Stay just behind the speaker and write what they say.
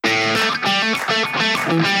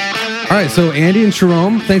All right, so Andy and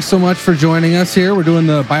Jerome, thanks so much for joining us here. We're doing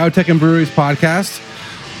the Biotech and Breweries podcast.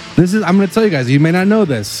 I'm going to tell you guys, you may not know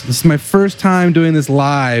this. This is my first time doing this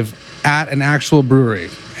live at an actual brewery.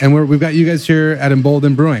 And we've got you guys here at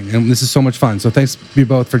Embolden Brewing, and this is so much fun. So thanks you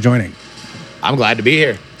both for joining. I'm glad to be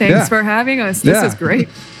here. Thanks for having us. This is great.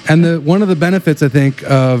 And one of the benefits, I think,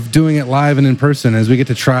 of doing it live and in person is we get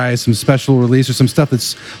to try some special release or some stuff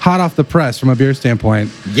that's hot off the press from a beer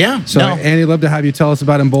standpoint. Yeah. So, Andy, I'd love to have you tell us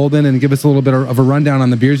about Embolden and give us a little bit of a rundown on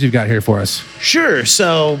the beers you've got here for us. Sure.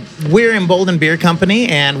 So we're Embolden Beer Company,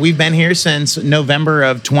 and we've been here since November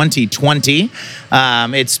of 2020.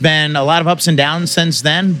 It's been a lot of ups and downs since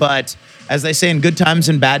then, but as they say, in good times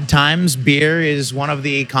and bad times, beer is one of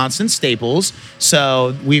the constant staples.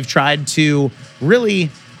 So we've tried to really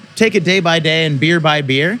take it day by day and beer by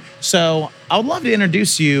beer. So I would love to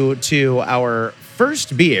introduce you to our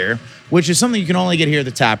first beer, which is something you can only get here at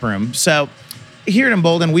the tap room. So here at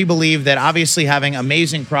Embolden, we believe that obviously having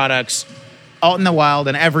amazing products out in the wild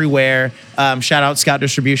and everywhere. Shout out Scout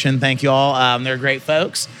Distribution. Thank you all. They're great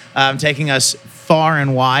folks, taking us far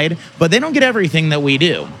and wide, but they don't get everything that we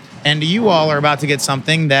do. And you all are about to get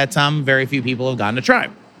something that very few people have gotten to try.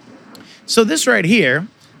 So this right here,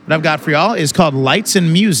 what I've got for y'all is called Lights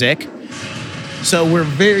and Music. So we're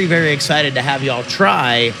very, very excited to have y'all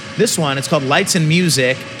try this one. It's called Lights and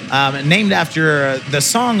Music, named after the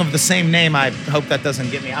song of the same name. I hope that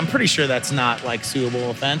doesn't get me. I'm pretty sure that's not like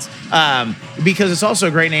suable offense, because it's also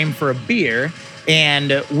a great name for a beer.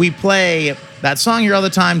 And we play that song here all the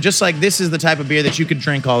time, just like this is the type of beer that you could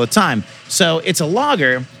drink all the time. So it's a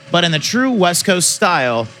lager, but in the true West Coast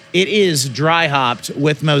style, it is dry hopped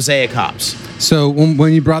with mosaic hops. So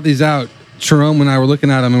when you brought these out, Jerome and I were looking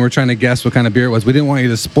at them and we're trying to guess what kind of beer it was. We didn't want you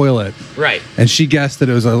to spoil it. Right. And she guessed that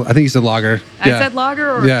it was I think he said lager. I said lager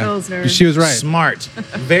or Pilsner. She was right. Smart.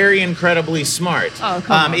 Very incredibly smart. Oh,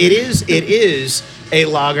 come on. It is a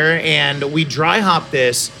lager, and we dry hop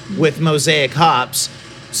this with mosaic hops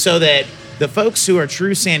so that the folks who are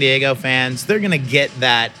true San Diego fans, they're going to get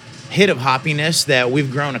that hit of hoppiness that we've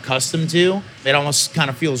grown accustomed to. It almost kind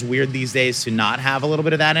of feels weird these days to not have a little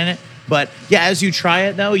bit of that in it. But yeah, as you try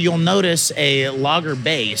it though, you'll notice a lager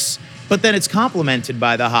base, but then it's complemented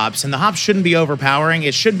by the hops, and the hops shouldn't be overpowering.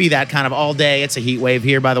 It should be that kind of all day. It's a heat wave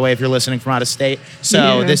here, by the way, if you're listening from out of state.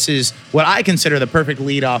 So This is what I consider the perfect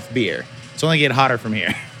lead-off beer. It's only get hotter from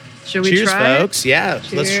here. Should we Cheers, try folks. it? Yeah,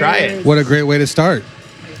 Cheers. Let's try it. What a great way to start.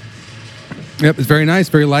 Yep, it's very nice,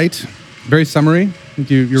 very light, very summery. I think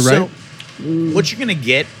you're right. What you're going to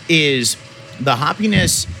get is the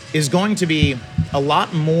hoppiness is going to be a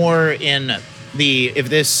lot more in the, if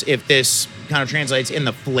this kind of translates, in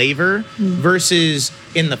the flavor versus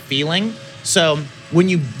in the feeling. So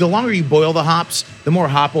the longer you boil the hops, the more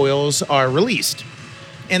hop oils are released.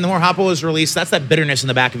 And the more hop oil is released, that's that bitterness in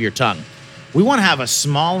the back of your tongue. We want to have a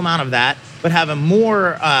small amount of that, but have a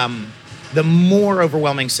more, the more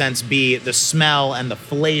overwhelming sense be the smell and the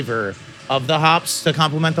flavor of the hops to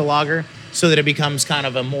complement the lager, so that it becomes kind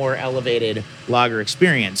of a more elevated lager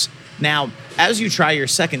experience. Now, as you try your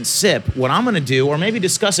second sip, what I'm going to do, or maybe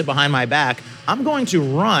discuss it behind my back, I'm going to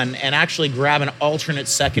run and actually grab an alternate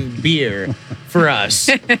second beer for us.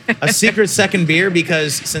 A secret second beer,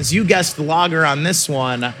 because since you guessed lager on this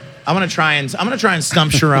one, I'm gonna try and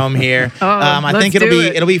stump Jerome here. I think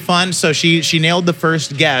it'll be fun. So she nailed the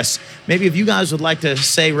first guess. Maybe if you guys would like to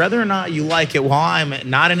say whether or not you like it while I'm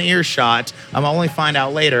not in earshot, I'm only find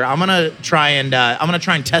out later. I'm gonna try and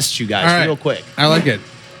test you guys real quick. I like it.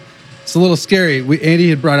 It's a little scary. Andy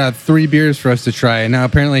had brought out 3 beers for us to try, and now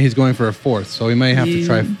apparently he's going for a 4th. So we may have to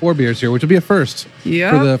try 4 beers here, which will be a first for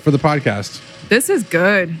the podcast. This is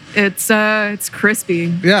good. It's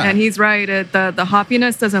crispy. Yeah. And he's right. The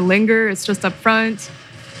hoppiness doesn't linger. It's just up front.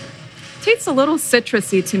 Tastes a little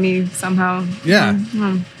citrusy to me somehow. Yeah.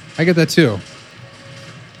 I get that too.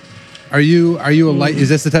 Are you a light? Is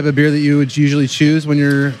this the type of beer that you would usually choose when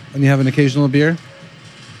you have an occasional beer?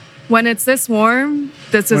 When it's this warm,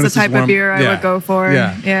 this is the type of beer I would go for.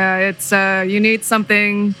 Yeah. It's you need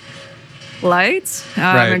something light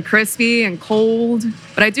and crispy and cold.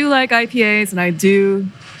 But I do like IPAs, and I do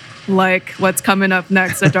like what's coming up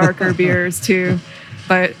next, the darker beers too.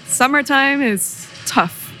 But summertime is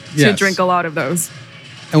tough to drink a lot of those.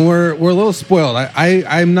 And we're a little spoiled.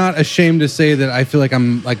 I'm not ashamed to say that I feel like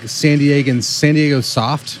I'm like San Diego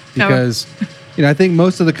soft, because I think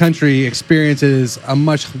most of the country experiences a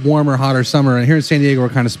much warmer, hotter summer. And here in San Diego, we're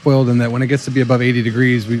kind of spoiled in that when it gets to be above 80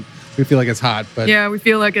 degrees, we feel like it's hot. But we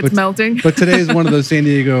feel like it's melting. But today is one of those San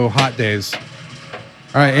Diego hot days.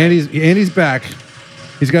 All right, Andy's back.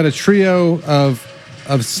 He's got a trio of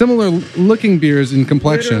of similar looking beers in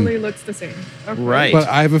complexion. Literally looks the same. Okay. Right. But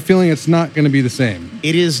I have a feeling it's not going to be the same.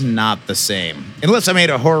 It is not the same. Unless I made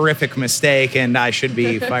a horrific mistake and I should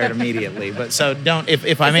be fired immediately. But so don't,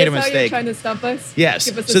 if I made a mistake. How you're trying to stump us? Yes.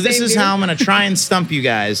 So this is how I'm going to try and stump you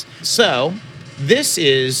guys. So this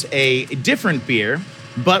is a different beer,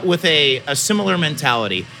 but with a similar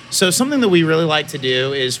mentality. So something that we really like to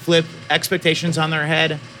do is flip expectations on their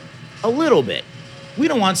head a little bit. We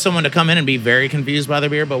don't want someone to come in and be very confused by their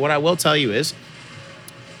beer, but what I will tell you is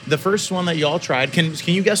the first one that y'all tried, can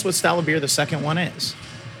you guess what style of beer the second one is?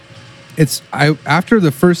 After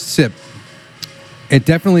the first sip, it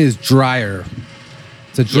definitely is drier.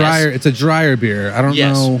 It's a drier beer. I don't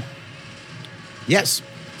know. Yes.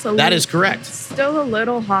 That is correct. Still a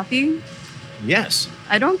little hoppy. Yes.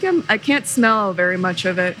 I can't smell very much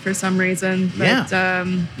of it for some reason. But,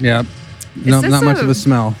 yeah. No, not much of a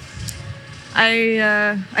smell.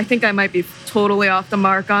 I think I might be totally off the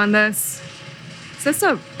mark on this. Is this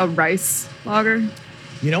a rice lager?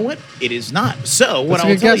 You know what? It is not. So what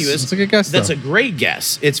I'll tell you is that's a good guess. That's a great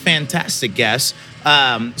guess. It's a fantastic guess.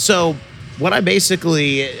 So what I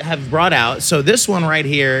basically have brought out, so this one right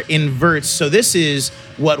here inverts. So this is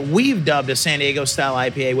what we've dubbed a San Diego style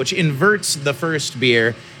IPA, which inverts the first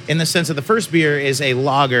beer in the sense that the first beer is a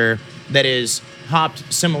lager that is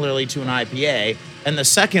hopped similarly to an IPA. And the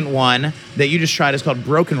second one that you just tried is called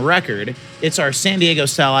Broken Record. It's our San Diego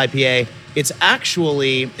style IPA. It's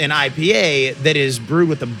actually an IPA that is brewed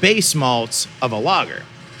with the base malts of a lager.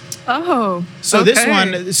 Oh, so this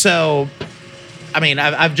one, I mean,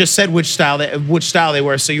 I've just said which style they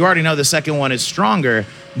were, so you already know the second one is stronger,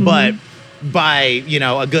 but by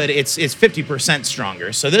a good, it's 50%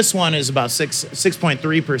 stronger. So this one is about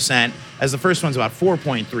 6.3%, as the first one's about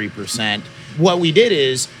 4.3%. What we did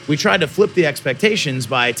is we tried to flip the expectations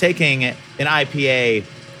by taking an IPA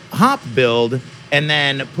hop build and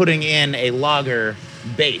then putting in a lager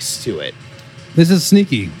base to it. This is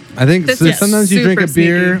sneaky. I think sometimes you drink a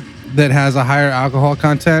beer that has a higher alcohol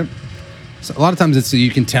content. So a lot of times you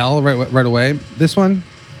can tell right away. This one,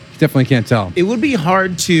 you definitely can't tell. It would be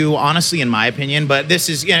hard to, honestly, in my opinion, but this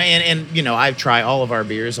is, and I've tried all of our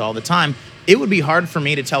beers all the time. It would be hard for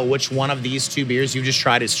me to tell which one of these two beers you just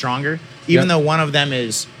tried is stronger, even though one of them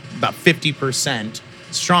is about 50%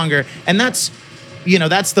 stronger. And that's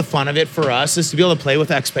the fun of it for us, is to be able to play with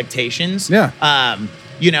expectations. Yeah.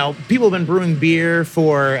 People have been brewing beer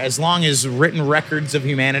for as long as written records of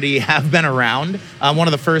humanity have been around. One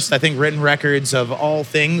of the first, I think, written records of all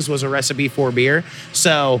things was a recipe for beer.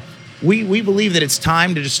 So we believe that it's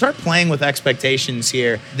time to just start playing with expectations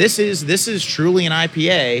here. This is truly an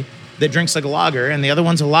IPA that drinks like a lager, and the other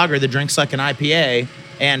one's a lager that drinks like an IPA.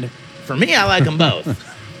 And for me, I like them both.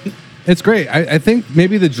 It's great. I think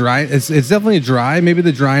maybe the dry, it's definitely dry. Maybe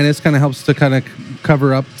the dryness kind of helps to kind of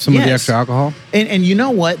cover up some of the extra alcohol. And you know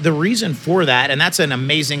what? The reason for that, and that's an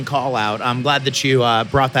amazing call out, I'm glad that you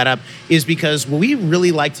brought that up, is because we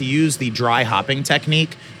really like to use the dry hopping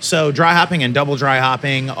technique. So dry hopping and double dry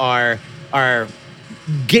hopping are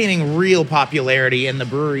gaining real popularity in the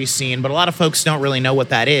brewery scene, but a lot of folks don't really know what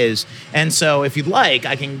that is. And so if you'd like,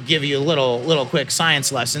 I can give you a little quick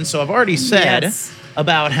science lesson. So I've already said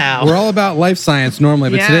about how we're all about life science normally,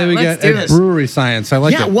 but today we get brewery science. I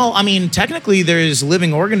like it. Well, I mean, technically there's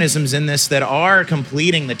living organisms in this that are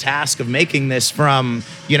completing the task of making this from,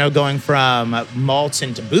 going from malts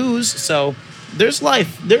into booze. So there's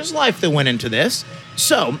life that went into this.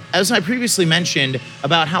 So, as I previously mentioned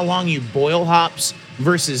about how long you boil hops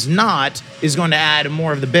versus not is going to add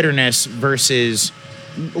more of the bitterness versus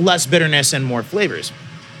less bitterness and more flavors.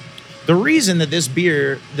 The reason that this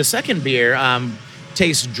beer, the second beer,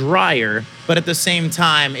 tastes drier, but at the same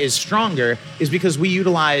time is stronger, is because we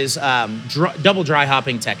utilize double dry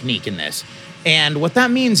hopping technique in this. And what that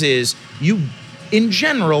means is in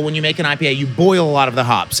general, when you make an IPA, you boil a lot of the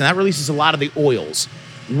hops, and that releases a lot of the oils.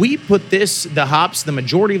 We put the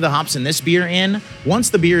majority of the hops in this beer in, once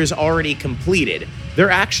the beer is already completed. They're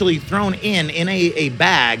actually thrown in a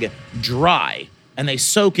bag dry, and they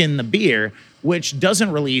soak in the beer, which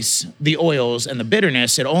doesn't release the oils and the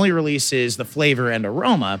bitterness. It only releases the flavor and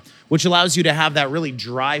aroma, which allows you to have that really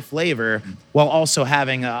dry flavor while also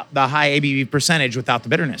having the high ABV percentage without the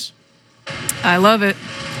bitterness. I love it.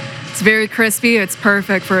 It's very crispy. It's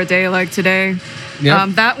perfect for a day like today. Yep.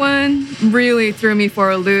 That one really threw me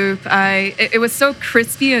for a loop. It was so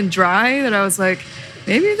crispy and dry that I was like,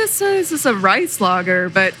 maybe this is a rice lager,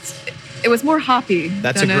 but it was more hoppy.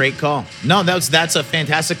 That's a great call. No, that's a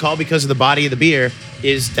fantastic call because the body of the beer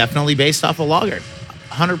is definitely based off a lager.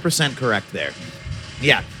 100% correct there.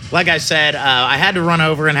 Yeah. like I said, I had to run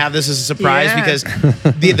over and have this as a surprise because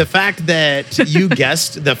the fact that you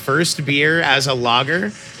guessed the first beer as a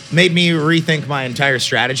lager made me rethink my entire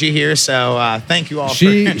strategy here. So thank you all.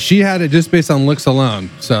 She had it just based on looks alone.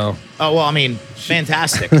 So. Oh, well, I mean,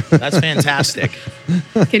 fantastic. That's fantastic.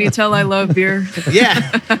 Can you tell I love beer?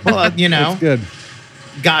 Yeah. Well, you know. That's good.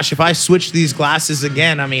 Gosh, if I switched these glasses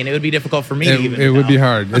again, I mean, it would be difficult for me to even. It would be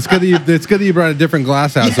hard. It's good that you brought a different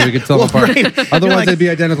glass out so we could tell them apart. Right. Otherwise, like, they'd be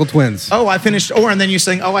identical twins. Oh, I finished. And then you're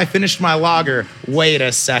saying, I finished my lager. Wait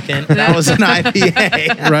a second. That was an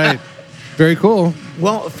IPA. Right. Very cool.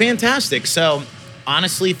 Well, fantastic. So,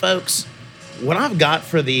 honestly, folks, what I've got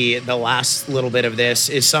for the last little bit of this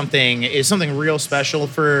is something real special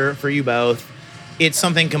for you both. It's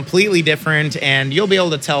something completely different, and you'll be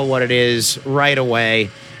able to tell what it is right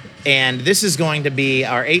away. And this is going to be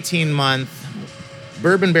our 18-month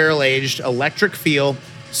bourbon barrel-aged electric feel.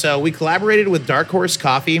 So we collaborated with Dark Horse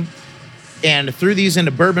Coffee and threw these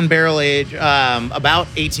into bourbon barrel-aged about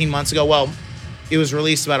 18 months ago. Well, it was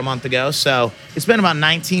released about a month ago, so it's been about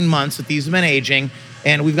 19 months that these have been aging.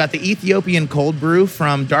 And we've got the Ethiopian cold brew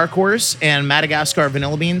from Dark Horse and Madagascar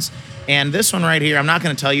vanilla beans. And this one right here, I'm not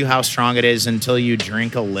going to tell you how strong it is until you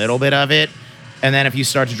drink a little bit of it. And then if you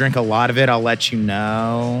start to drink a lot of it, I'll let you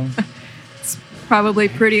know. It's probably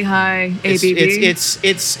pretty high ABV.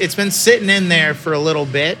 It's been sitting in there for a little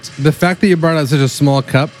bit. The fact that you brought out such a small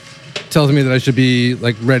cup tells me that I should be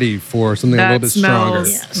like ready for something a little bit stronger.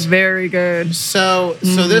 Yes. Very good. So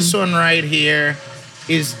this one right here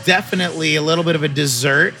is definitely a little bit of a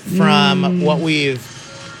dessert from what we've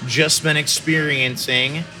just been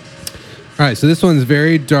experiencing. All right, so this one's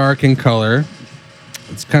very dark in color.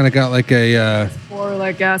 It's kind of got like a or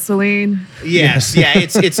like gasoline. Yes, yeah,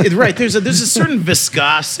 it's right. There's a certain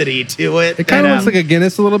viscosity to it. It kind of looks like a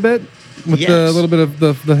Guinness a little bit with the little bit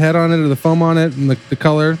of the head on it or the foam on it and the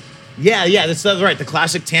color. Yeah, that's right. The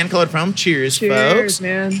classic tan-colored foam. Cheers, folks.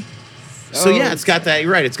 Man. So yeah, it's got that.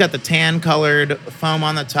 You're right. It's got the tan-colored foam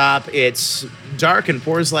on the top. It's dark and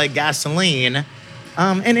pours like gasoline.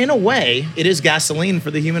 And in a way, it is gasoline for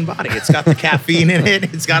the human body. It's got the caffeine in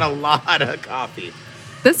it. It's got a lot of coffee.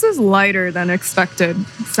 This is lighter than expected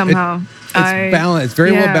somehow. It's balanced. It's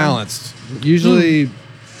very well balanced. Usually,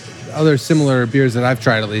 other similar beers that I've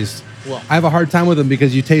tried, at least, I have a hard time with them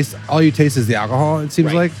because all you taste is the alcohol. It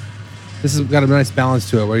seems like this has got a nice balance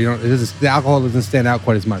to it, where the alcohol doesn't stand out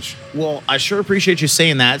quite as much. Well, I sure appreciate you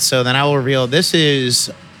saying that. So then I will reveal this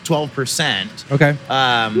is 12%. Okay.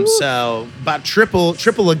 So about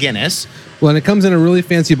triple a Guinness. Well, and it comes in a really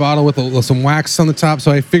fancy bottle with some wax on the top,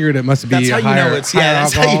 so I figured it must be that's how higher, you know it's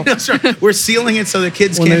that's alcohol. how you know it's right. We're sealing it so the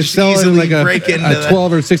kids when can't easily break into a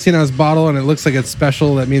 12 or 16 ounce bottle and it looks like it's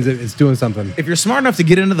special, that means it's doing something. If you're smart enough to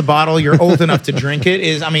get into the bottle, you're old enough to drink it.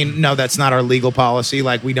 No, that's not our legal policy.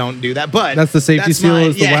 Like, we don't do that. But that's the safety seal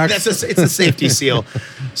is the wax? It's a safety seal.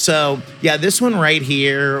 So, yeah, this one right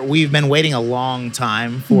here, we've been waiting a long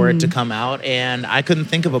time for it to come out, and I couldn't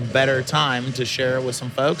think of a better time to share it with some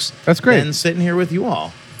folks. That's great. Than sitting here with you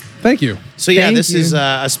all. Thank you. So yeah, this is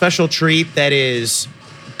a special treat that is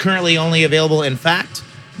currently only available. In fact,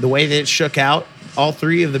 the way that it shook out, all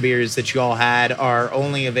three of the beers that you all had are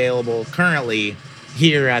only available currently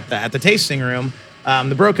here at the tasting room.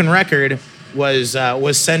 The Broken Record was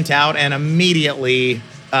sent out and immediately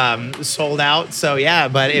sold out. So yeah,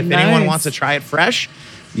 but if anyone wants to try it fresh,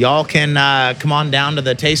 y'all can come on down to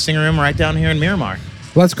the tasting room right down here in Miramar.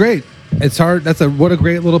 Well, that's great. It's hard. What a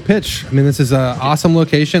great little pitch. I mean, this is an awesome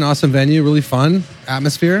location, awesome venue, really fun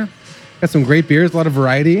atmosphere. Got some great beers, a lot of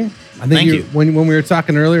variety. I think Thank you. When we were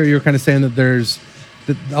talking earlier, you were kind of saying that there's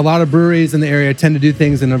a lot of breweries in the area tend to do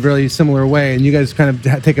things in a very similar way, and you guys kind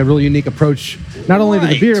of take a really unique approach, not only to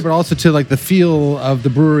the beer, but also to like the feel of the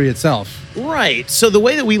brewery itself. Right. So the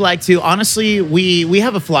way that we like to, honestly, we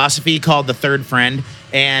have a philosophy called the third friend,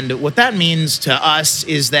 and what that means to us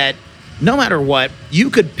is that no matter what, you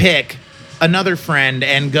could pick another friend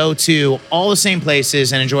and go to all the same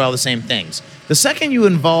places and enjoy all the same things. The second you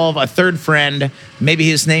involve a third friend, maybe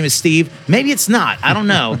his name is Steve, maybe it's not, I don't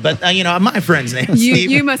know, but my friend's name is Steve.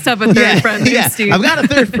 You must have a third friend named Steve. I've got a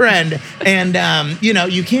third friend, and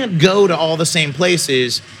you can't go to all the same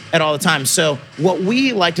places at all the time. So what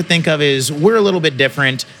we like to think of is we're a little bit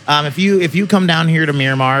different. If you come down here to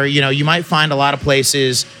Miramar, you might find a lot of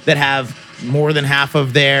places that have more than half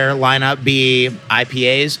of their lineup be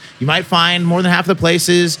IPAs. You might find more than half of the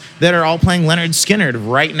places that are all playing Leonard Skinner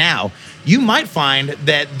right now. You might find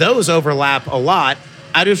that those overlap a lot.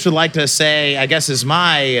 I just would like to say, I guess is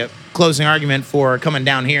my closing argument for coming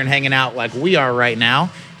down here and hanging out like we are right now,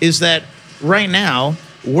 is that right now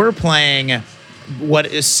we're playing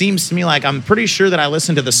seems to me like I'm pretty sure that I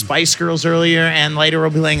listened to the Spice Girls earlier, and later we'll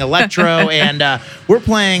be playing electro, and we're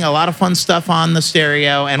playing a lot of fun stuff on the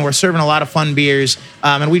stereo, and we're serving a lot of fun beers,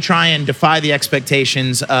 and we try and defy the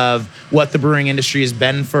expectations of what the brewing industry has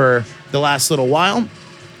been for the last little while.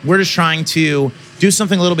 We're just trying to do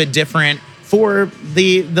something a little bit different for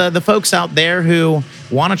the folks out there who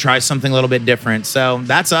want to try something a little bit different. So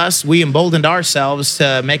that's us. We emboldened ourselves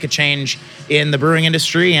to make a change in the brewing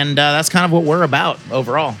industry, and that's kind of what we're about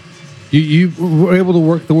overall. You were able to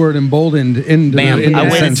work the word emboldened into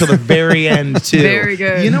I waited until the very end too. Very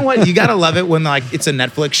good. You know what? You gotta love it when like it's a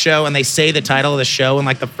Netflix show and they say the title of the show in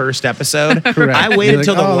like the first episode. Correct. I waited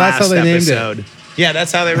till the last episode. It. Yeah,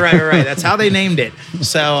 that's how they right. That's how they named it.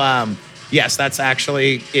 So yes, that's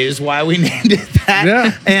actually is why we named it that.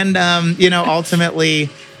 Yeah. And ultimately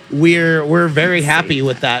we're very happy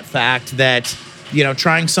with that fact that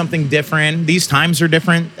trying something different. These times are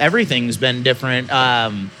different. Everything's been different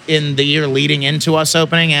in the year leading into us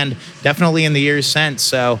opening, and definitely in the years since.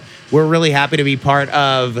 So we're really happy to be part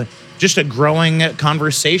of just a growing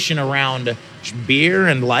conversation around beer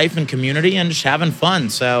and life and community and just having fun.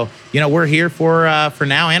 So we're here for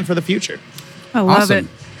now and for the future. I love it.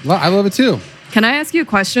 I love it too. Can I ask you a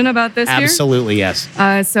question about this beer? Absolutely, yes.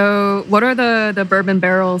 So what are the bourbon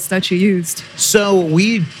barrels that you used? So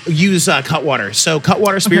we use Cutwater. So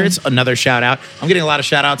Cutwater Spirits, another shout out. I'm getting a lot of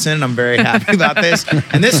shout outs in, and I'm very happy about this.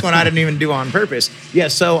 And this one I didn't even do on purpose. Yeah,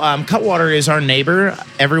 so Cutwater is our neighbor.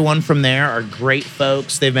 Everyone from there are great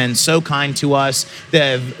folks. They've been so kind to us.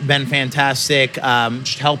 They've been fantastic,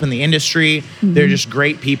 just helping the industry. Mm-hmm. They're just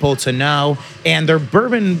great people to know. And their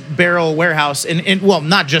bourbon barrel warehouse, and well,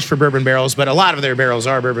 not just for bourbon barrels, but a lot of their barrels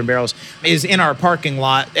are bourbon barrels, is in our parking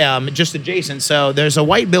lot, just adjacent. So there's a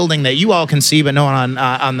white building that you all can see, but no one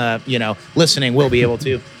on the listening will be able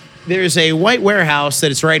to. There's a white warehouse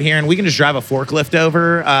that is right here, and we can just drive a forklift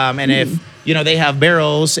over. And if they have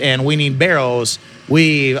barrels and we need barrels,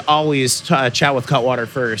 we always chat with Cutwater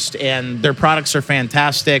first. And their products are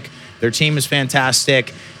fantastic. Their team is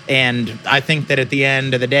fantastic. And I think that at the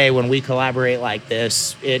end of the day, when we collaborate like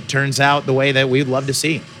this, it turns out the way that we'd love to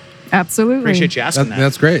see. Absolutely. Appreciate you asking that.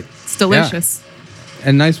 That's great. It's delicious. Yeah.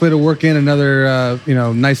 And nice way to work in another,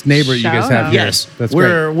 nice neighbor you guys have here. Yes, that's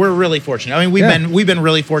great. We're really fortunate. I mean, we've been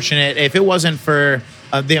really fortunate. If it wasn't for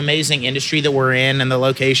the amazing industry that we're in and the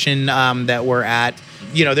location that we're at,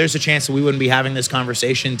 there's a chance that we wouldn't be having this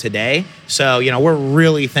conversation today. So, we're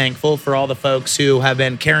really thankful for all the folks who have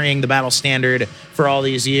been carrying the battle standard for all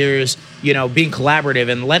these years, being collaborative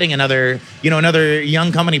and letting another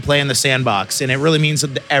young company play in the sandbox. And it really means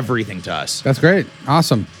everything to us. That's great.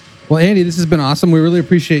 Awesome. Well, Andy, this has been awesome. We really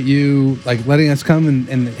appreciate you letting us come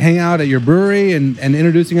and hang out at your brewery and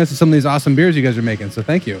introducing us to some of these awesome beers you guys are making. So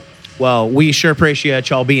thank you. Well, we sure appreciate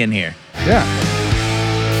y'all being here. Yeah.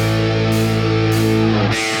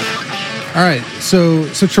 All right. So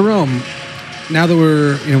Jerome, now that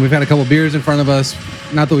we've had a couple beers in front of us,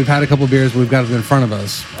 not that we've had a couple beers, but we've got them in front of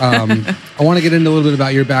us. I want to get into a little bit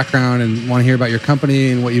about your background and want to hear about your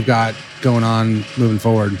company and what you've got going on moving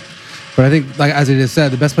forward. But I think, as I just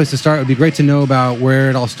said, the best place to start would be great to know about where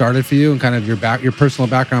it all started for you and kind of your personal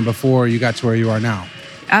background before you got to where you are now.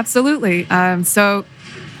 Absolutely. So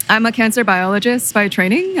I'm a cancer biologist by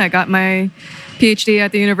training. I got my PhD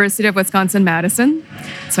at the University of Wisconsin-Madison.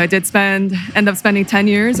 So I did end up spending 10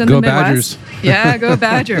 years in the Midwest. Badgers. Yeah, go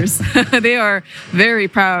Badgers. They are very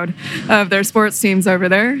proud of their sports teams over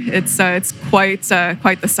there. It's quite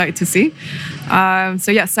the sight to see.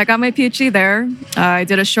 So yes, I got my PhD there. I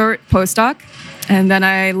did a short postdoc, and then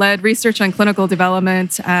I led research and clinical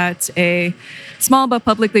development at a small but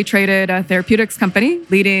publicly traded therapeutics company,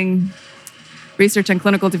 leading research and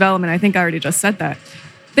clinical development. I think I already just said that.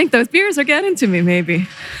 I think those beers are getting to me, maybe.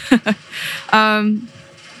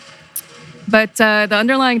 But the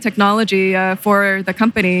underlying technology for the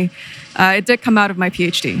company, it did come out of my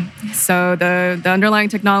PhD. So the underlying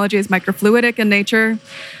technology is microfluidic in nature.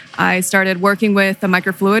 I started working with the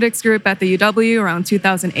microfluidics group at the UW around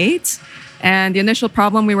 2008. And the initial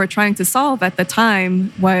problem we were trying to solve at the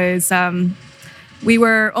time was we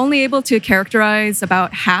were only able to characterize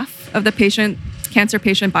about half of the cancer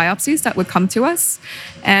patient biopsies that would come to us.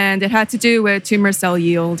 And it had to do with tumor cell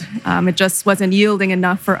yield. It just wasn't yielding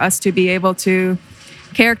enough for us to be able to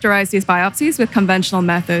characterize these biopsies with conventional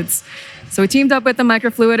methods. So we teamed up with the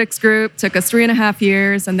microfluidics group, took us 3.5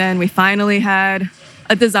 years, and then we finally had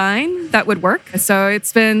a design that would work. So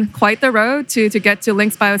it's been quite the road to get to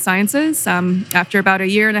Lynx Biosciences. After about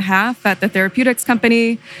 1.5 years at the therapeutics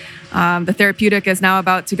company, the therapeutic is now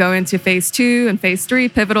about to go into phase 2 and phase 3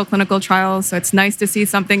 pivotal clinical trials. So it's nice to see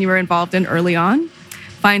something you were involved in early on.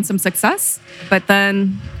 find some success. But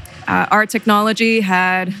then our technology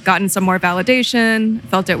had gotten some more validation,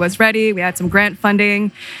 felt it was ready. We had some grant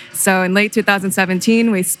funding. So in late 2017,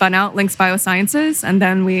 we spun out Lynx Biosciences, and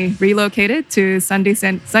then we relocated to sunny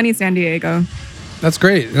San Diego. That's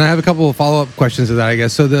great. And I have a couple of follow-up questions to that, I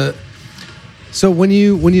guess. So when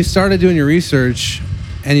you started doing your research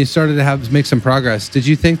and you started to make some progress, did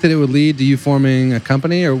you think that it would lead to you forming a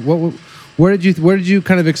company, or where did you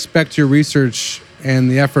kind of expect your research and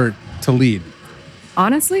the effort to lead?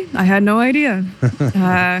 Honestly, I had no idea.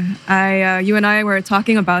 You and I were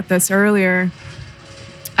talking about this earlier.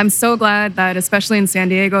 I'm so glad that, especially in San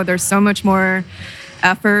Diego, there's so much more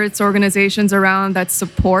efforts, organizations around that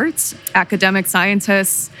support academic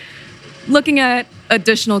scientists looking at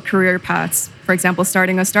additional career paths. For example,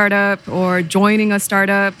 starting a startup or joining a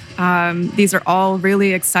startup. These are all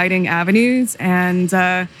really exciting avenues, and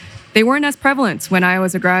they weren't as prevalent when I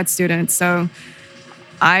was a grad student. So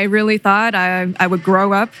I really thought I would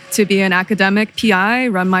grow up to be an academic PI,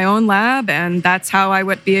 run my own lab, and that's how I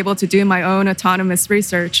would be able to do my own autonomous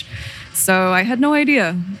research. So I had no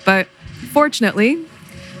idea. But fortunately,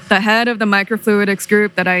 the head of the microfluidics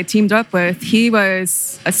group that I teamed up with, he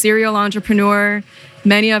was a serial entrepreneur.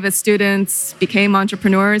 Many of his students became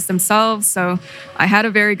entrepreneurs themselves. So I had a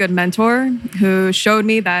very good mentor who showed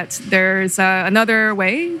me that there's another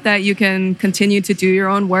way that you can continue to do your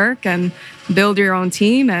own work and build your own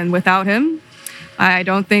team. And without him, I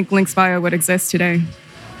don't think Lynx Bio would exist today.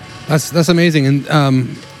 That's amazing.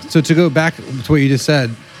 And so to go back to what you just said,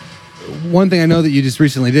 one thing I know that you just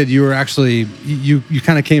recently did, you were actually, you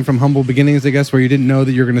kind of came from humble beginnings, I guess, where you didn't know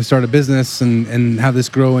that you were going to start a business and have this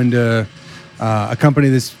grow into a company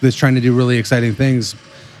that's trying to do really exciting things.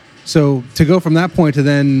 So to go from that point to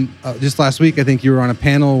then, just last week, I think you were on a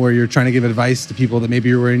panel where you're trying to give advice to people that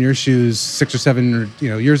maybe were in your shoes 6 or 7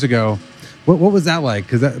 years ago. What was that like?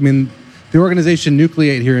 Because the organization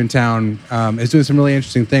Nucleate here in town is doing some really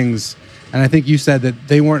interesting things, and I think you said that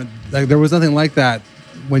there was nothing like that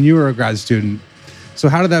when you were a grad student. So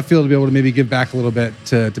how did that feel to be able to maybe give back a little bit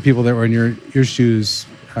to people that were in your shoes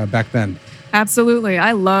back then? Absolutely.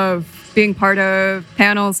 I love being part of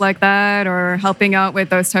panels like that or helping out with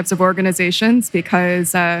those types of organizations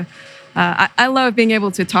because I love being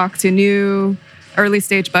able to talk to new early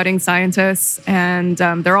stage budding scientists, and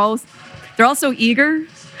they're all so eager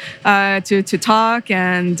to talk,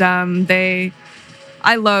 and I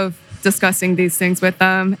love discussing these things with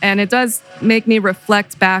them, and it does make me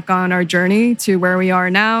reflect back on our journey to where we are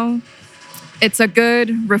now. It's a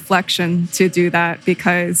good reflection to do that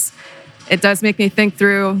because it does make me think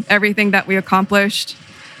through everything that we accomplished,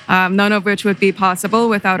 none of which would be possible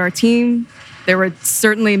without our team. There were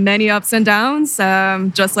certainly many ups and downs,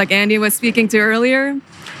 just like Andy was speaking to earlier.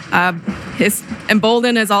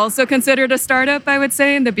 Embolden is also considered a startup, I would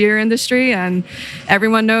say, in the beer industry. And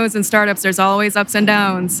everyone knows in startups there's always ups and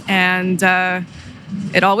downs. And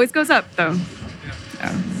it always goes up, though.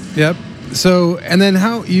 Yep. So, and then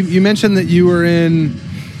how you mentioned that you were in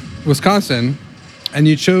Wisconsin and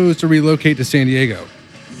you chose to relocate to San Diego.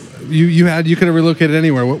 You could have relocated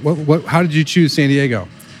anywhere. How did you choose San Diego?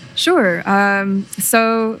 Sure.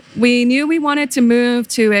 So we knew we wanted to move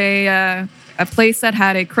to a place that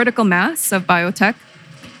had a critical mass of biotech.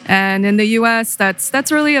 And in the US,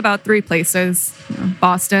 that's really about 3 places: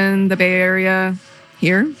 Boston, the Bay Area,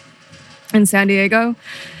 here, and San Diego.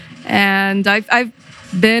 And I've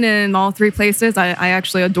been in all 3 places. I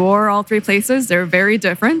actually adore all 3 places. They're very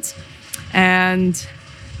different. And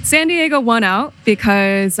San Diego won out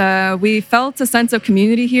because we felt a sense of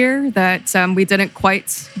community here that we didn't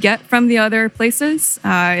quite get from the other places.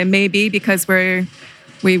 It may be because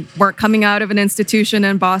we weren't coming out of an institution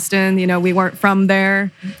in Boston. We weren't from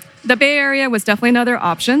there. The Bay Area was definitely another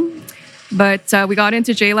option, but we got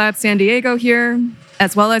into JLab San Diego here,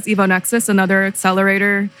 as well as EvoNexus, another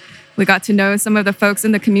accelerator. We got to know some of the folks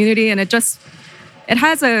in the community, and it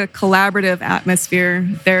has a collaborative atmosphere.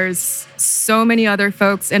 There's so many other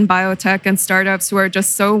folks in biotech and startups who are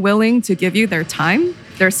just so willing to give you their time.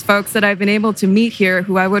 There's folks that I've been able to meet here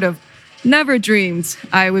who I would have never dreamed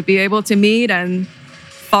I would be able to meet and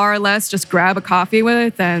far less just grab a coffee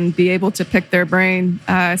with and be able to pick their brain.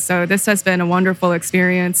 So this has been a wonderful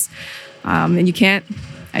experience. And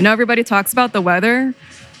I know everybody talks about the weather,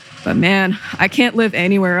 but man, I can't live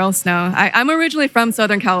anywhere else now. I'm originally from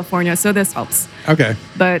Southern California, so this helps. Okay.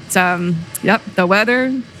 But the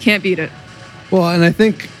weather, can't beat it. Well, and I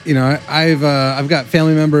think, I've got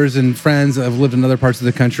family members and friends that have lived in other parts of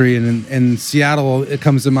the country, and in Seattle, it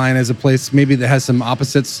comes to mind as a place maybe that has some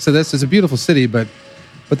opposites to this. It's a beautiful city, but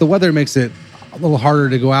the weather makes it a little harder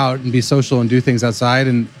to go out and be social and do things outside.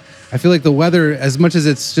 And I feel like the weather, as much as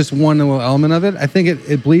it's just one little element of it, I think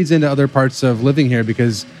it bleeds into other parts of living here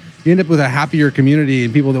because you end up with a happier community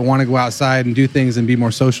and people that want to go outside and do things and be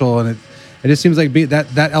more social. And it just seems like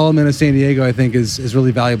that element of San Diego, I think, is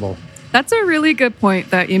really valuable. That's a really good point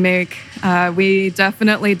that you make. We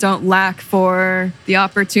definitely don't lack for the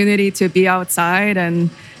opportunity to be outside and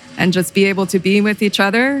just be able to be with each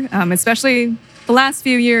other. Especially the last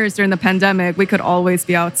few years during the pandemic, we could always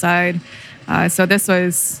be outside. So this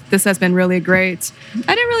has been really great.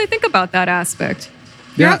 I didn't really think about that aspect.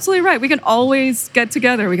 You're absolutely right. We can always get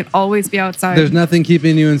together. We can always be outside. There's nothing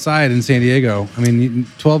keeping you inside in San Diego. I mean,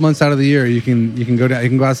 12 months out of the year, you can go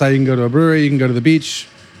outside. You can go to a brewery. You can go to the beach.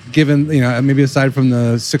 Given maybe aside from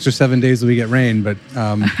the 6 or 7 days that we get rain, but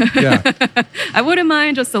yeah, I wouldn't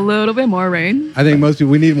mind just a little bit more rain. I think most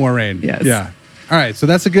people we need more rain. Yes. Yeah. All right. So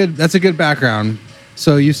that's a good background.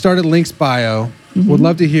 So you started Lynx Bio. Would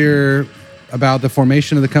love to hear about the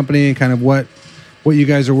formation of the company and kind of what you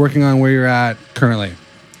guys are working on, where you're at currently.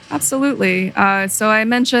 Absolutely. So I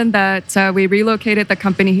mentioned that we relocated the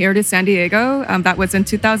company here to San Diego. That was in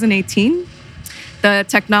 2018. The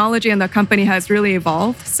technology in the company has really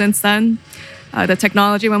evolved since then. The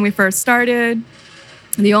technology when we first started,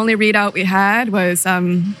 the only readout we had was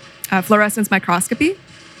fluorescence microscopy.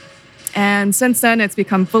 And since then, it's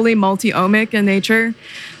become fully multi-omic in nature.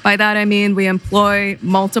 By that, I mean we employ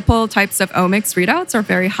multiple types of omics readouts or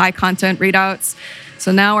very high content readouts.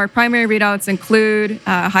 So now our primary readouts include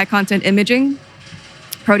high content imaging,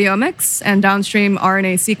 proteomics, and downstream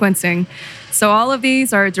RNA sequencing. So all of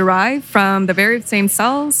these are derived from the very same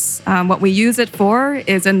cells. What we use it for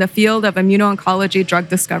is in the field of immuno-oncology drug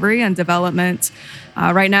discovery and development.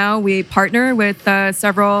 Right now, we partner with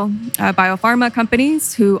several biopharma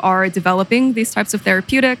companies who are developing these types of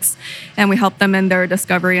therapeutics, and we help them in their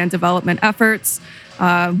discovery and development efforts.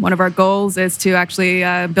 One of our goals is to actually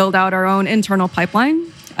build out our own internal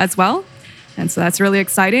pipeline as well. And so that's really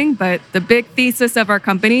exciting. But the big thesis of our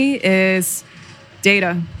company is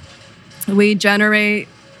data. We generate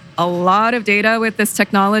a lot of data with this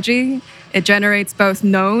technology. It generates both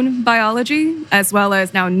known biology as well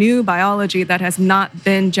as now new biology that has not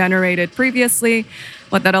been generated previously.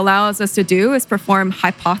 What that allows us to do is perform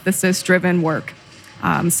hypothesis-driven work.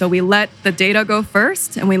 So we let the data go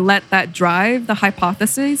first, and we let that drive the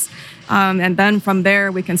hypotheses. And then from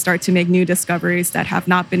there, we can start to make new discoveries that have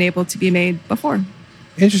not been able to be made before.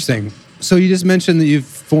 Interesting. So you just mentioned that you've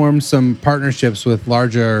formed some partnerships with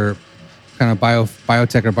larger kind of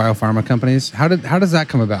biotech or biopharma companies. How does that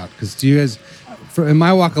come about? Because do you guys, in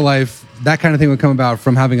my walk of life, that kind of thing would come about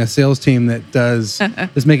from having a sales team that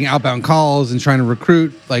is making outbound calls and trying to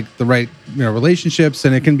recruit like the right relationships,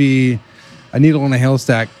 and it can be a needle in a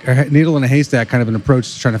haystack kind of an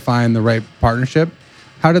approach to trying to find the right partnership.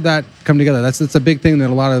 How did that come together? That's a big thing that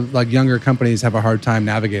a lot of like younger companies have a hard time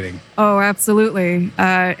navigating. Oh, absolutely.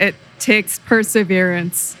 It takes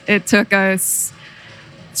perseverance. It took us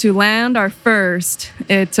to land our first.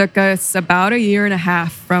 It took us about 1.5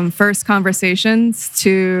 years from first conversations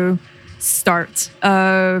to start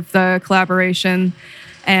of the collaboration.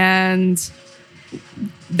 And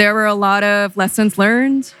there were a lot of lessons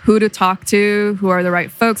learned, who to talk to, who are the right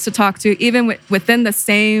folks to talk to, even within the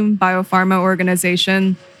same biopharma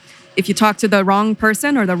organization. If you talk to the wrong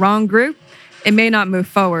person or the wrong group, it may not move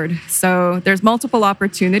forward. So there's multiple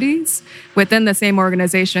opportunities within the same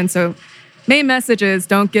organization. So main message is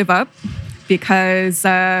don't give up, because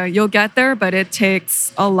you'll get there, but it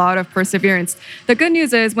takes a lot of perseverance. The good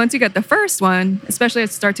news is once you get the first one, especially as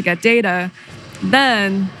you start to get data,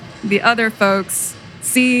 then the other folks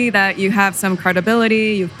see that you have some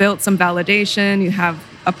credibility, you've built some validation, you have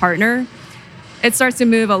a partner. It starts to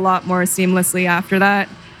move a lot more seamlessly after that,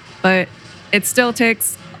 but it still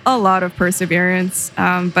takes a lot of perseverance,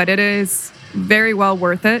 but it is very well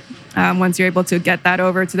worth it once you're able to get that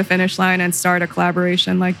over to the finish line and start a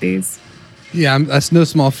collaboration like these. Yeah, that's no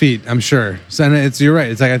small feat, I'm sure. So, and you're right.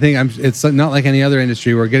 It's like it's not like any other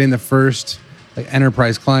industry where getting the first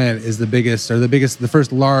enterprise client is the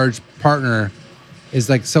first large partner is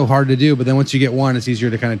like so hard to do. But then once you get one, it's easier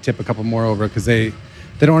to kind of tip a couple more over because they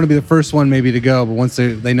don't want to be the first one maybe to go, but once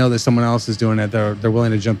they know that someone else is doing it, they're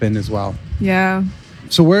willing to jump in as well. Yeah.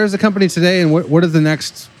 So where is the company today, and what does the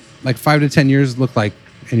next 5 to 10 years look like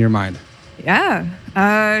in your mind? Yeah.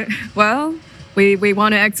 Well, we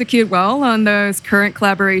want to execute well on those current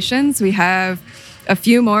collaborations. We have a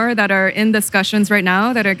few more that are in discussions right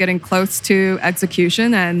now that are getting close to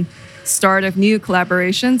execution and start of new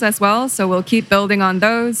collaborations as well. So we'll keep building on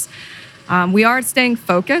those. We are staying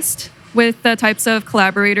focused with the types of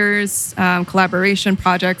collaboration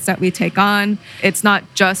projects that we take on. It's not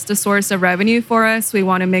just a source of revenue for us. We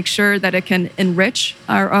want to make sure that it can enrich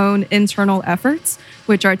our own internal efforts,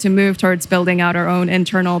 which are to move towards building out our own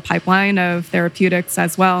internal pipeline of therapeutics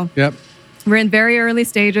as well. Yep. We're in very early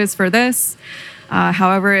stages for this.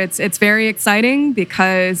 However, it's very exciting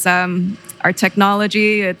because our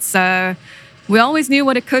technology, we always knew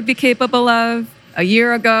what it could be capable of. A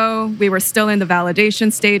year ago, we were still in the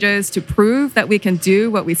validation stages to prove that we can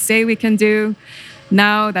do what we say we can do.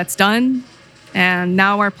 Now that's done. And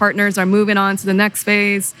now our partners are moving on to the next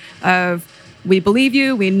phase of, we believe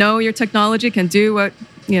you, we know your technology can do what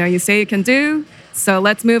you say it can do. So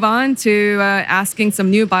let's move on to asking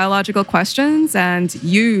some new biological questions and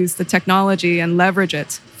use the technology and leverage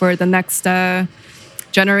it for the next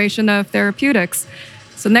generation of therapeutics.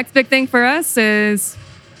 So next big thing for us is,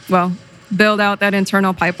 build out that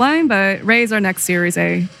internal pipeline, but raise our next Series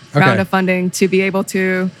A round of funding to be able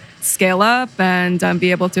to scale up and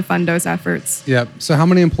be able to fund those efforts. Yep. So how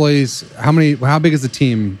many employees, how big is the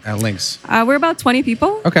team at Lynx? We're about 20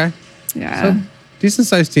 people. Okay. Yeah. So decent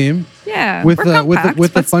sized team. Yeah. With the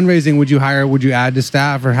fundraising, would you add to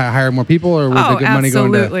staff or hire more people, or was the good money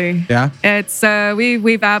going to? Absolutely. Yeah. It's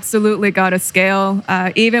we've absolutely got to scale,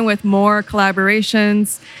 even with more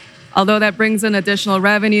collaborations. Although that brings in additional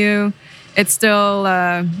revenue, it still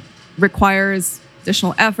requires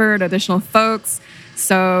additional effort, additional folks.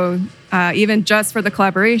 So even just for the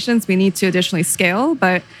collaborations, we need to additionally scale.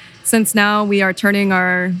 But since now we are turning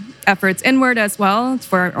our efforts inward as well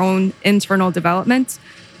for our own internal development,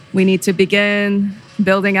 we need to begin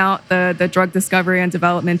building out the drug discovery and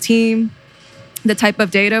development team. The type of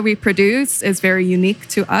data we produce is very unique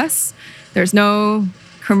to us. There's no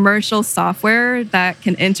commercial software that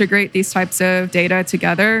can integrate these types of data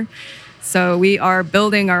together. So we are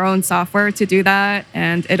building our own software to do that,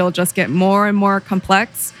 and it'll just get more and more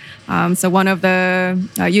complex. So one of the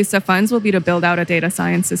use of funds will be to build out a data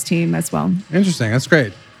sciences team as well. Interesting. That's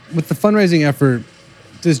great. With the fundraising effort,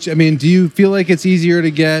 do you feel like it's easier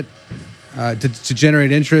to get to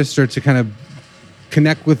generate interest or to kind of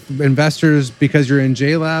connect with investors because you're in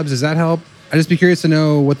JLabs? Does that help? I'd just be curious to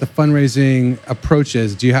know what the fundraising approach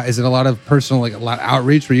is. Is it a lot of personal, like a lot of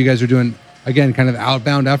outreach where you guys are doing, again, kind of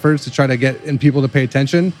outbound efforts to try to get in people to pay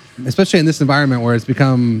attention, especially in this environment where it's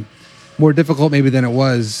become more difficult maybe than it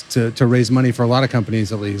was to raise money for a lot of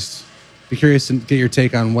companies, at least? Be curious to get your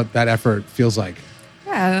take on what that effort feels like.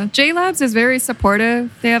 Yeah, JLabs is very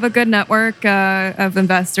supportive. They have a good network of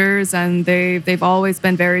investors, and they've always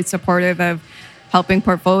been very supportive of helping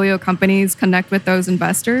portfolio companies connect with those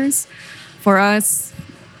investors. For us,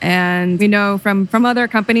 and we know from other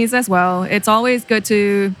companies as well, it's always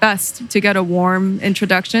best to get a warm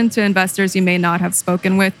introduction to investors you may not have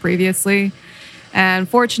spoken with previously. And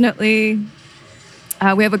fortunately,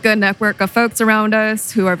 we have a good network of folks around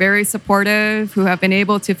us who are very supportive, who have been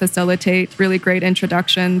able to facilitate really great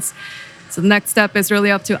introductions. So the next step is really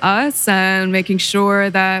up to us and making sure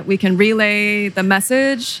that we can relay the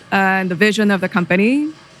message and the vision of the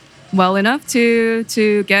company well enough to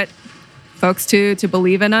get folks to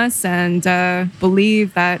believe in us and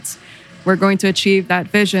believe that we're going to achieve that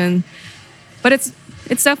vision. But it's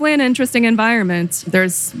definitely an interesting environment.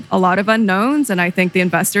 There's a lot of unknowns, and I think the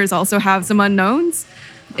investors also have some unknowns.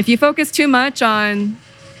 If you focus too much on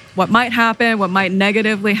what might happen, what might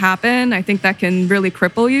negatively happen, I think that can really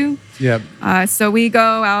cripple you. Yep. So we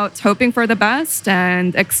go out hoping for the best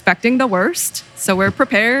and expecting the worst. So we're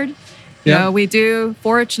prepared. You know, we do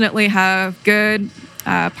fortunately have good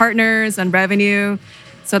partners and revenue,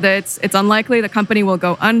 so that it's unlikely the company will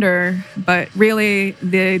go under. But really,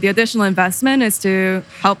 the additional investment is to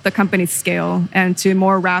help the company scale and to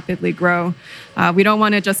more rapidly grow. We don't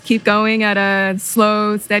want to just keep going at a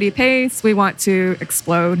slow, steady pace. We want to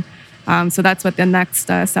explode. So that's what the next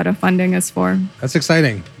set of funding is for. That's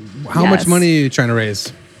exciting. How much money are you trying to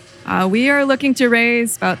raise? We are looking to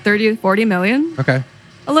raise about 30 to 40 million. Okay.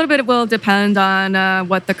 A little bit will depend on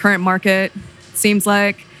what the current market seems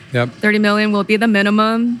like. Yep. 30 million will be the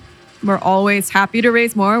minimum. We're always happy to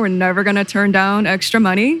raise more. We're never going to turn down extra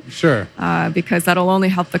money. Sure. Because that'll only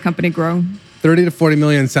help the company grow. 30 to 40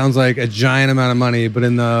 million sounds like a giant amount of money, but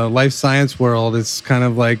in the life science world, it's kind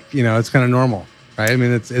of like, it's kind of normal, right? I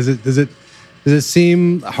mean, does it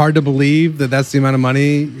seem hard to believe that that's the amount of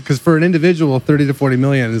money? Because for an individual, 30 to 40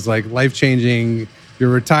 million is like life-changing. You're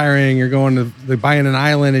retiring, you're going to buying an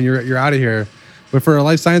island, and you're out of here. But for a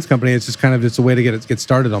life science company, it's just kind of a way to get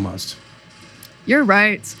started almost. You're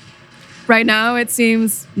right. Right now, it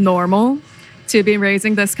seems normal to be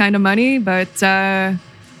raising this kind of money, but that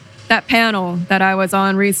that panel that I was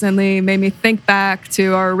on recently made me think back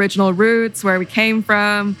to our original roots, where we came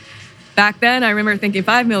from. Back then, I remember thinking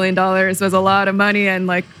 $5 million was a lot of money and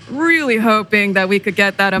like really hoping that we could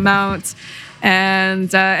get that amount.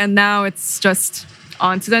 And now it's just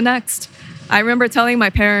on to the next. I remember telling my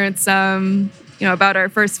parents, about our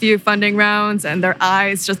first few funding rounds, and their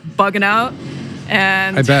eyes just bugging out.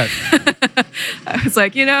 And I bet. I was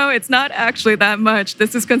like, it's not actually that much.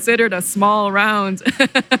 This is considered a small round.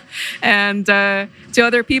 And to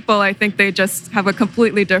other people, I think they just have a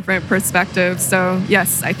completely different perspective. So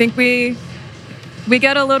yes, I think we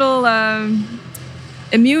get a little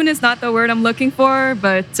immune is not the word I'm looking for,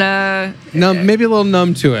 but maybe a little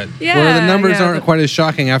numb to it. Yeah, where the numbers aren't quite as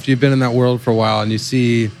shocking after you've been in that world for a while, and you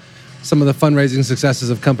see some of the fundraising successes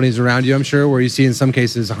of companies around you, I'm sure, where you see in some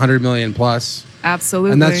cases 100 million plus.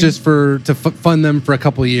 Absolutely. And that's just to fund them for a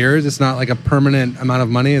couple of years. It's not like a permanent amount of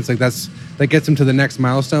money. It's like that gets them to the next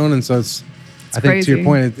milestone. And so I think crazy. To your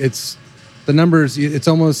point, it's the numbers. It's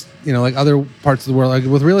almost like other parts of the world, like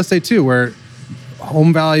with real estate too, where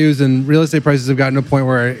home values and real estate prices have gotten to a point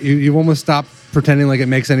where you almost stop pretending like it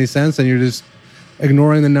makes any sense, and you're just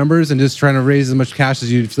ignoring the numbers and just trying to raise as much cash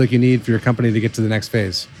as you feel like you need for your company to get to the next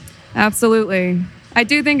phase. Absolutely. I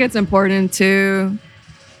do think it's important to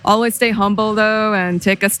always stay humble, though, and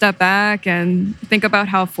take a step back and think about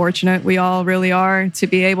how fortunate we all really are to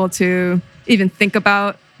be able to even think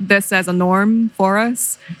about this as a norm for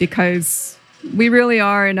us, because we really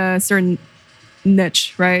are in a certain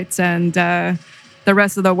niche, right? And the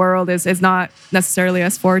rest of the world is not necessarily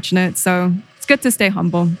as fortunate. So it's good to stay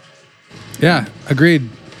humble. Yeah, agreed.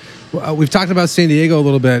 We've talked about San Diego a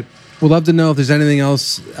little bit. We'd love to know if there's anything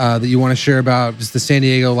else that you want to share about just the San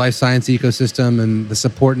Diego life science ecosystem and the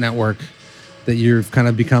support network that you've kind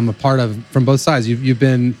of become a part of from both sides. You've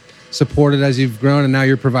been supported as you've grown, and now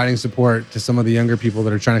you're providing support to some of the younger people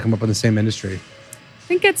that are trying to come up in the same industry. I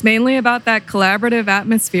think it's mainly about that collaborative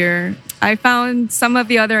atmosphere. I found some of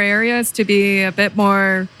the other areas to be a bit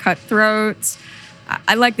more cutthroat.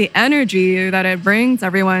 I like the energy that it brings.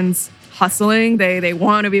 Everyone's hustling. They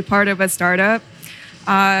want to be part of a startup.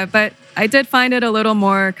 But I did find it a little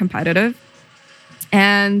more competitive.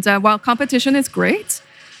 And while competition is great,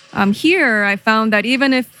 here I found that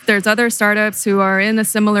even if there's other startups who are in a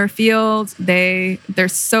similar field, they're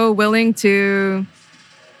so willing to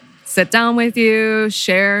sit down with you,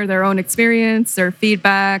 share their own experience, their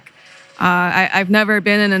feedback. I've never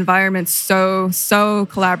been in an environment so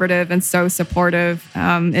collaborative and so supportive.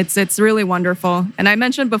 It's really wonderful. And I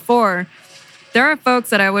mentioned before, there are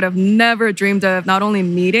folks that I would have never dreamed of not only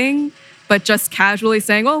meeting, but just casually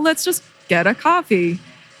saying, "Oh, let's just get a coffee."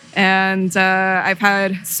 And I've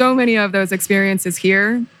had so many of those experiences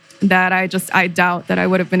here that I doubt that I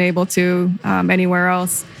would have been able to anywhere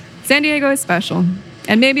else. San Diego is special.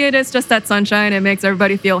 And maybe it is just that sunshine. It makes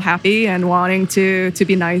everybody feel happy and wanting to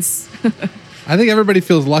be nice. I think everybody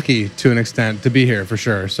feels lucky to an extent to be here for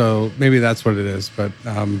sure. So maybe that's what it is. But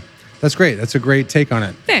that's great. That's a great take on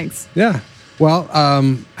it. Thanks. Yeah. Well,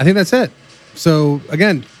 I think that's it. So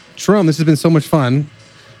again, Sharone, this has been so much fun.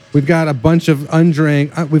 We've got a bunch of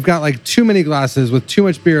undrank. We've got like too many glasses with too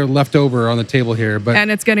much beer left over on the table here.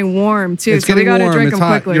 And it's getting warm too. So we got to drink them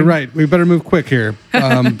quickly. You're right. We better move quick here.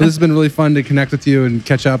 But this has been really fun to connect with you and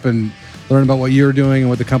catch up and learn about what you're doing and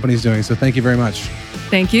what the company's doing. So thank you very much.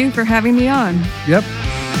 Thank you for having me on. Yep.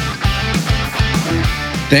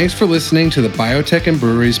 Thanks for listening to the Biotech and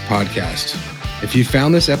Breweries podcast. If you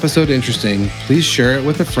found this episode interesting, please share it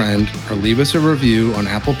with a friend or leave us a review on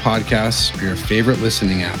Apple Podcasts or your favorite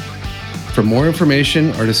listening app. For more information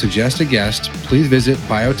or to suggest a guest, please visit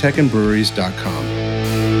biotechandbreweries.com.